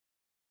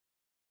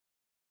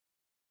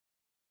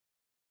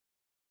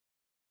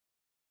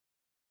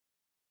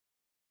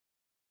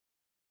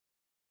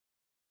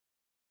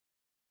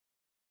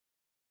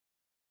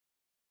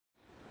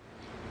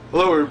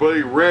Hello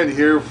everybody, Ren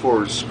here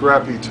for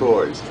Scrappy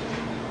Toys.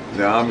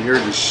 Now I'm here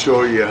to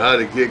show you how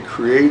to get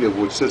creative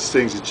with just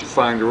things that you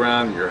find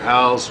around your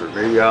house or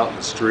maybe out in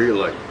the street,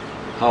 like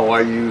how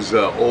I use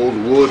old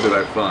wood that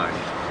I find.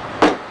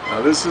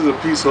 Now this is a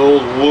piece of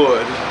old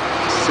wood,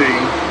 see,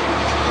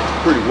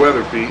 it's pretty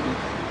weather beaten.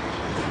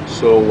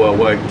 So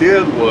what I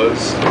did was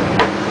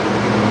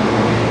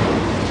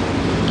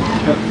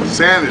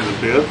sand it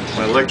a bit,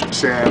 my electric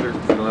sander. If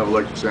you don't have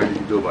electric sander, you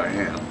can do it by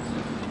hand.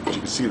 You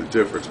can see the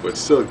difference, but it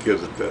still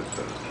gives it that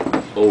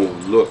old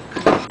look.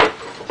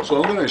 So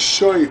I'm going to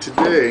show you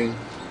today,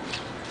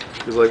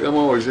 because like I'm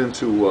always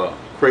into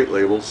crate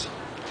labels,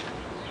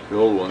 the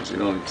old ones, you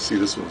know, you can see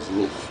this one's a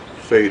little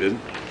faded,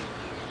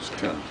 just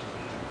kind of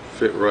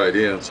fit right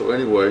in. So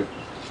anyway,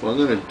 what I'm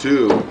going to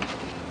do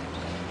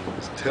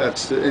is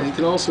attach it, and you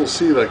can also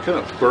see that I kind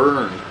of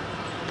burned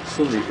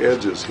some of the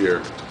edges here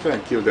to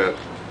kind of give that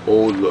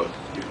old look.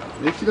 You know,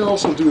 and you can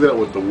also do that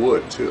with the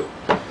wood too.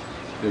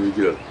 Maybe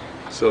get a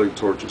cellular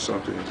torch or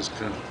something and just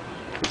kind of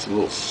put some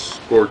little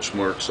scorch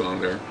marks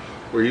on there,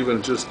 or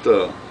even just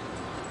a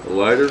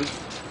lighter.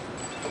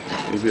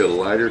 Maybe a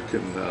lighter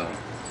can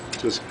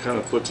just kind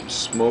of put some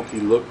smoky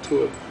look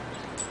to it.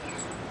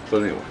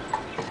 But anyway,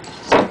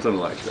 something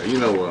like that. You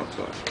know what I'm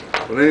talking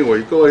about. But anyway,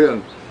 you go ahead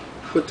and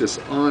put this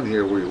on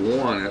here where you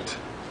want it,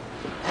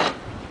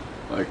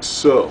 like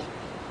so.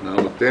 Now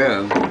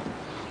then,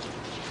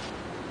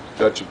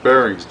 got your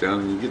bearings down,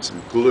 and you get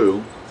some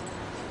glue.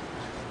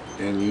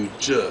 And you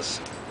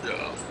just so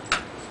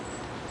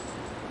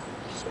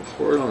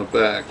pour it on the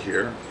back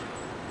here,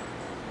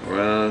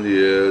 around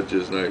the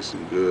edges, nice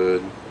and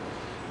good,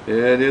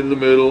 and in the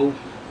middle,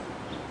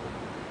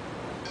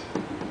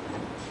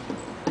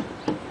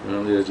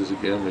 around the edges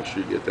again. Make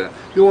sure you get that.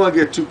 You don't want to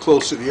get too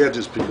close to the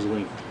edges, because when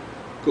you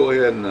go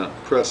ahead and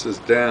press this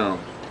down,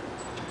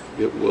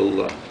 it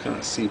will kind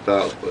of seep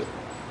out. But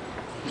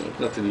you know,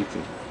 nothing you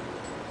can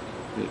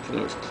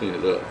always clean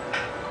it up.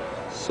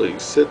 So you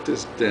set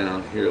this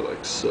down here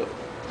like so.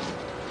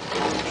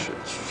 Push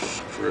it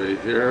straight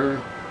here.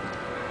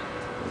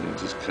 And you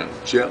just kind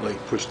of gently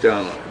push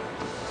down on it.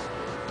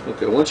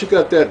 Okay, once you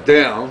got that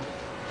down,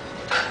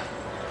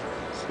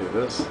 see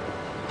this?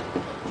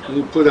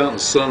 You put it out in the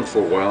sun for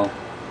a while.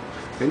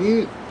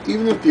 And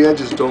even if the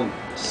edges don't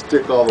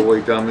stick all the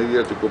way down, maybe you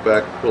have to go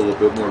back and put a little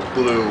bit more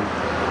glue.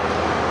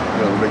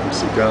 You know, make them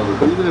sit down a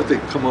little bit. Even if they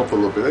come up a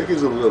little bit, that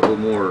gives it a little bit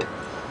more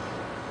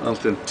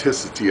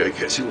authenticity, I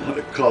guess you want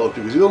to call it,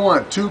 because you don't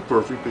want it too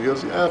perfect,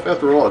 because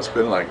after all, it's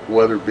been like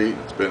weather beaten,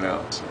 it's been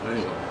out. So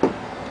anyway,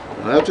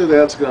 and after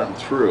that's gotten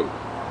through,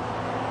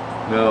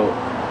 now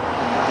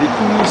you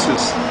can use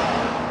this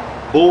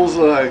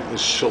bullseye, this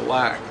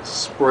shellac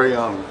spray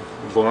on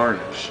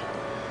varnish,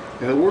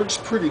 and it works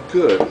pretty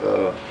good.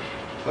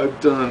 I've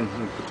done,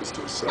 let me put this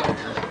to the side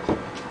here.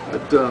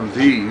 I've done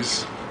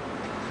these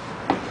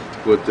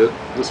with it.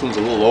 This one's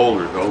a little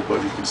older though,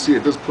 but you can see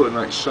it does put a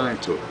nice shine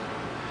to it.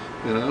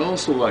 And I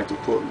also like to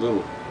put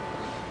little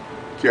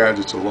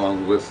gadgets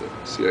along with it.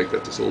 See, I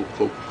got this old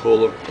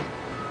Coca-Cola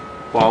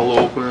bottle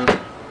opener,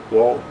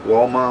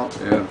 wall mount,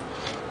 and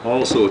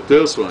also with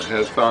this one, I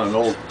have found an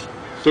old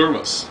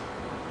thermos,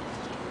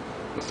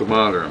 a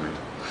thermometer, I mean.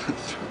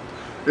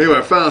 Anyway,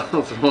 I found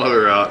a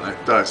thermometer out, and I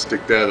thought I'd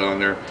stick that on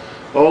there.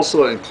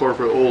 Also, I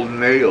incorporate old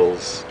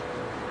nails,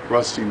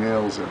 rusty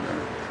nails in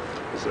there,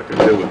 just like I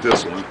did with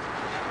this one.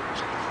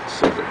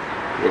 Stick a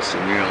rusty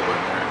nail in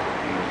there.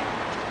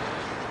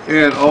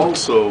 And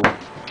also,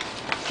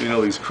 you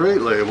know, these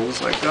crate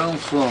labels, I got them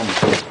from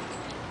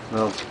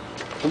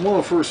one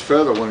of the first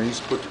Feather, when they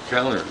used to put the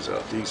calendars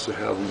out, they used to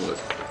have them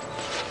with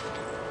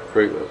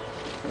crate labels.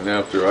 And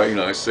after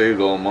I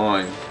saved all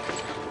mine,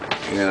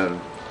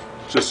 and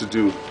just to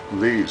do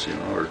these, you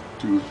know, or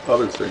do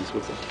other things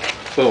with them.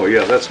 Oh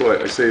yeah, that's why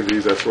I saved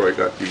these, that's where I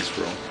got these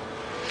from.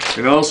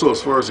 And also,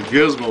 as far as the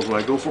gizmos, when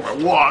I go for my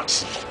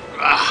walks,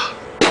 I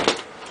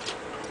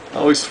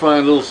always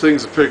find little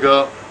things to pick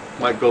up.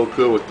 Might go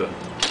good with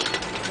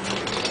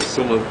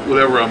some of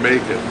whatever I'm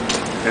making.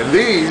 And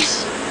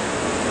these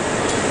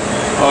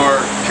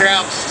are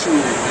caps to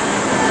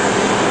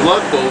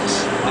lug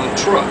bolts on a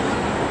truck.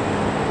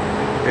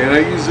 And I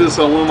use this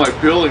on one of my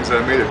buildings I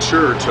made at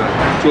church.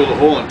 I drilled a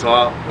hole on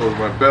top with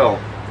my bell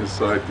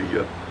inside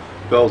the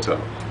bell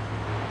tower.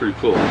 Pretty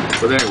cool.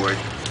 But anyway,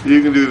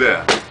 you can do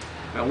that.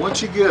 Now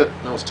once you get,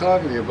 I was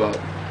talking to you about,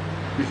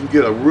 you can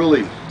get a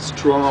really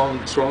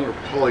stronger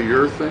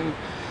polyurethane,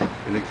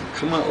 and it can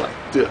come out like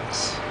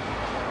this.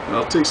 And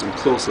I'll take some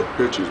close-up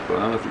pictures, but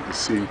I don't know if you can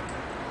see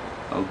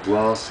how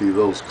glossy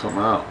those come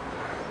out.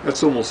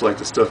 That's almost like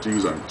the stuff to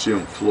use on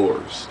gym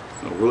floors.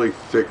 You know, really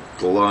thick,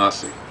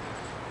 glossy.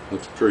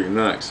 Looks pretty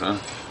nice, huh?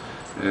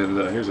 And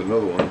here's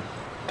another one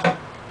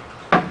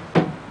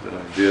that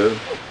I did.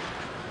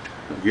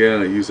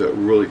 Again, I use that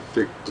really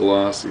thick,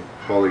 glossy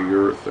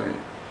polyurethane.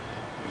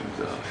 And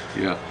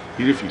yeah,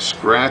 even if you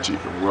scratch it, you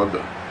can rub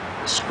the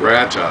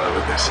scratch out of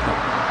it. That's how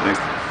nice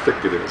and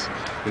thick it is.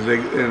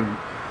 And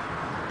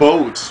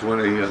boats, when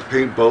they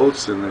paint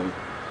boats, and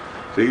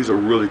they use a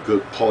really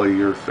good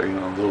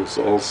polyurethane on those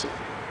also. If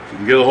you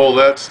can get a hold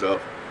of that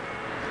stuff,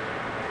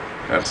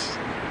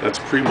 That's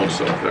primo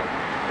stuff there.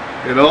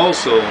 And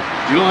also,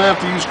 you don't have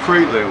to use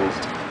crate labels.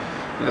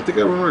 And I think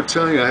I remember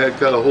telling you I had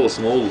got a hold of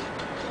some old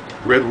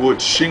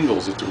redwood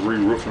shingles at the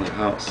re-roofing the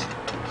house.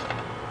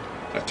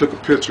 I took a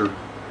picture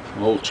of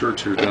an old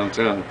church here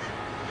downtown,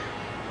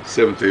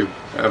 Seventh-day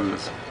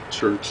Adventist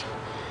church,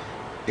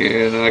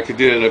 and I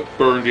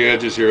burned the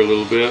edges here a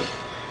little bit,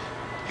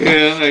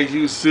 and I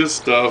used this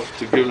stuff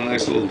to give it a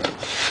nice little,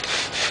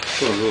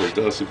 well, really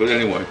dusty, but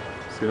anyway,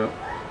 see that?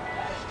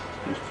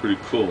 It's pretty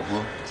cool,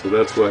 huh? So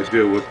that's what I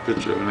did with the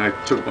picture, and I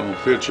took my own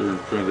picture and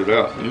printed it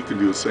out. And you can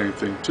do the same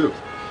thing too.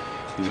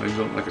 You know, you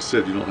don't, like I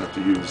said, you don't have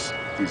to use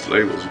these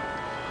labels.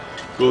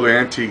 Go to the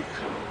Antique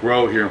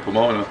Row here in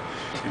Pomona,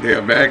 and they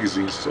have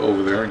magazines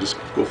over there, and just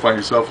go find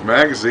yourself a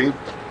magazine,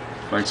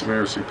 find some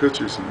interesting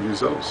pictures, and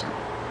use those,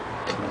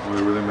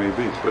 whatever they may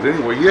be. But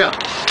anyway, yeah.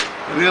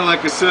 And then,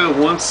 like I said,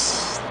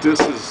 once this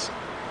is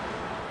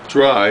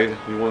dried,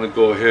 you want to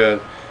go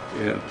ahead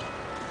and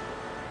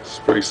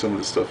spray some of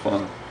this stuff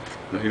on.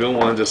 Now, you don't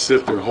want to just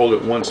sit there and hold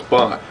it in one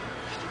spot.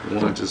 You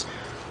want to just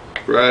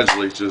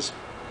gradually just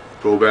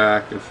go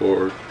back and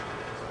forth,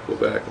 go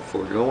back and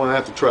forth. You don't want to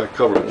have to try to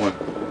cover it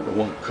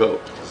one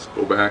coat. Just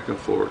go back and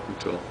forth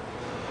until,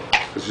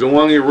 because you don't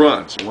want any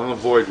runs. You want to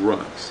avoid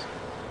runs.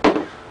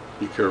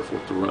 Be careful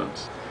with the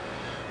runs.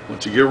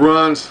 Once you get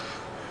runs,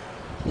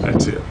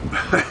 that's it.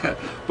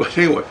 But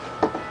anyway,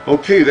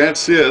 okay,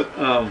 that's it.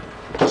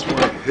 Just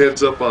want a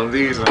heads up on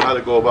these and how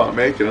to go about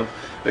making them.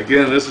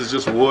 Again, this is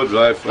just wood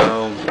that I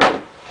found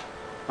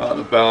out and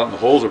about, and the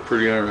holes are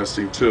pretty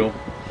interesting too.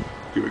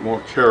 Give it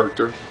more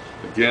character.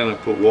 Again, I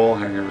put wall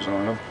hangers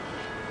on them,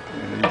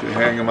 and you can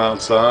hang them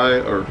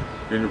outside or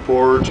in your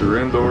porch or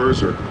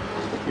indoors, or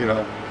you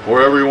know,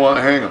 wherever you want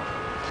to hang them.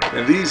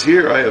 And these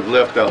here I have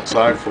left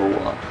outside for a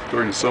while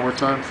during the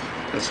summertime.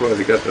 That's why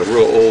they got that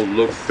real old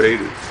look,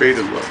 faded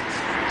look.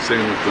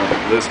 Same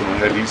with this one. I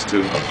had these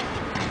two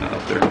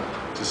out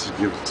there just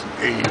to give it some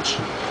age.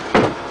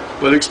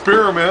 But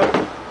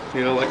experiment,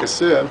 you know, like I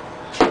said,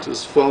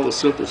 just follow the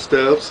simple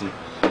steps, and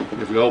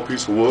if you got a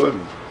piece of wood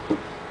and you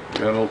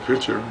got an old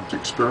picture,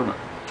 experiment,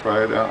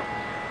 try it out.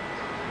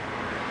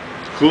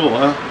 Cool,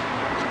 huh?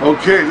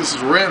 Okay, this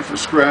is Ren for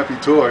Scrappy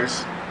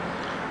Toys.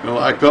 You know,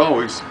 like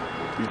always,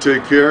 you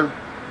take care,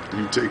 and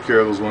you take care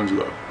of those ones you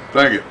love.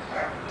 Thank you.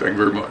 Thank you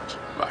very much.